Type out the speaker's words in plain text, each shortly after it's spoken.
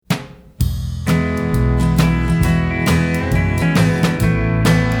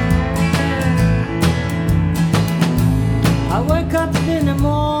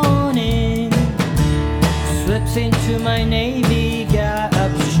steps into my navy gap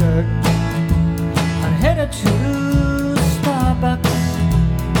shirt and headed to Starbucks.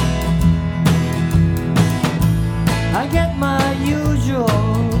 I get my usual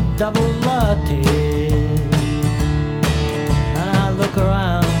double latte and I look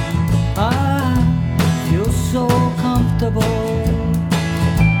around. I feel so comfortable.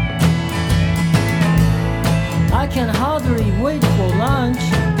 I can hardly wait for lunch.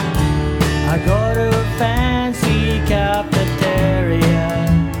 I go to a fancy cafeteria.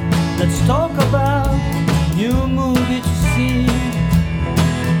 Let's talk about new movie to see.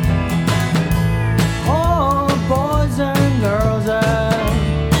 Oh, boys and girls are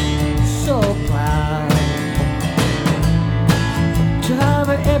so proud to have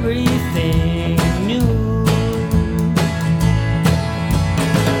everything new.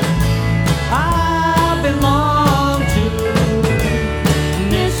 I belong to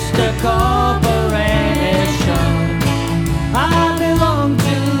Mr. Corporation. I belong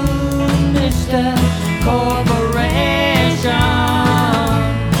to Mr. Corporation.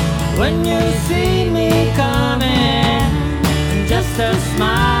 When you see me coming, just a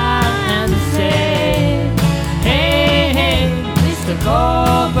smile and say, hey, hey, Mr. Corporation.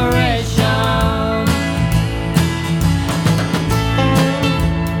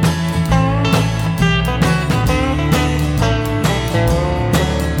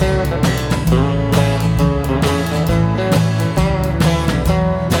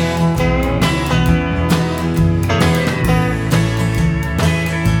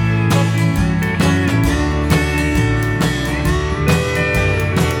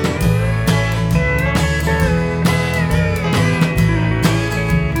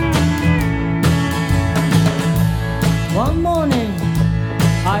 One morning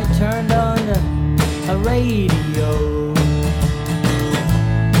I turned on a radio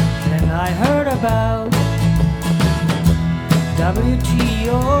and I heard about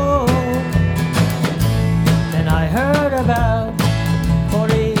WTO. And I heard about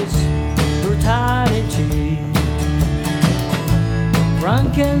police brutality,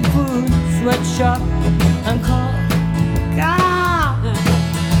 drunken food, sweatshop and car.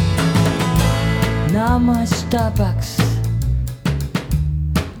 Now my Starbucks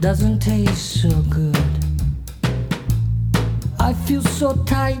doesn't taste so good. I feel so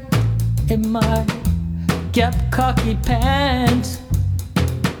tight in my Gap khaki pants.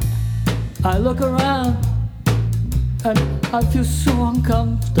 I look around and I feel so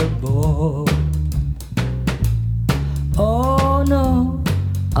uncomfortable. Oh no,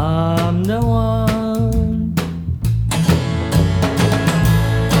 I'm the one.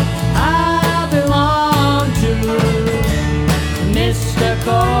 I belong to Mr.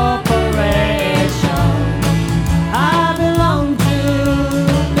 Corporation. I belong to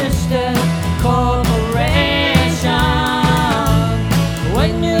Mr. Corporation.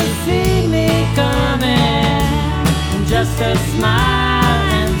 When you see me coming, just a smile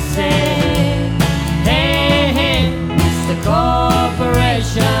and say, hey, hey, Mr.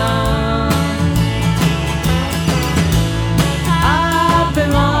 Corporation. I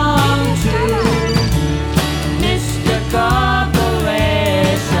belong to Mr. Corporation.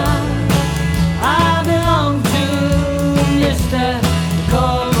 I belong to Mr.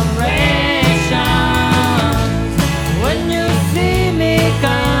 Corporation. When you see me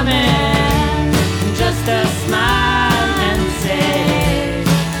coming, just a smile and say,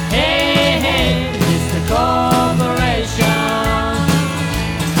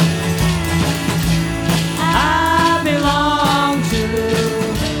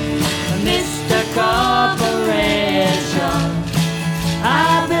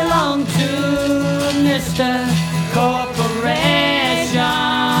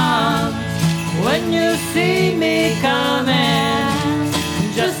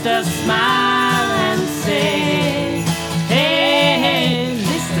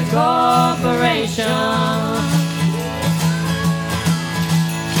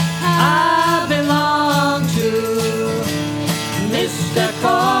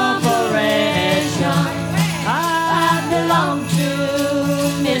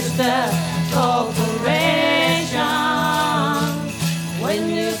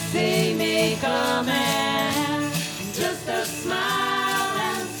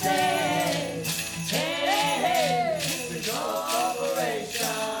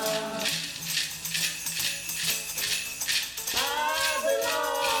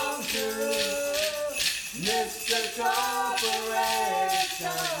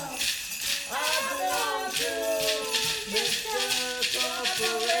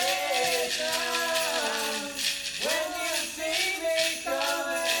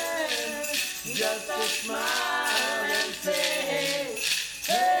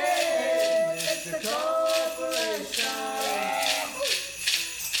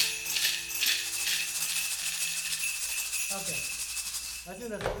 Okay. I think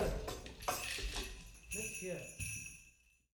that's good. Let's hear.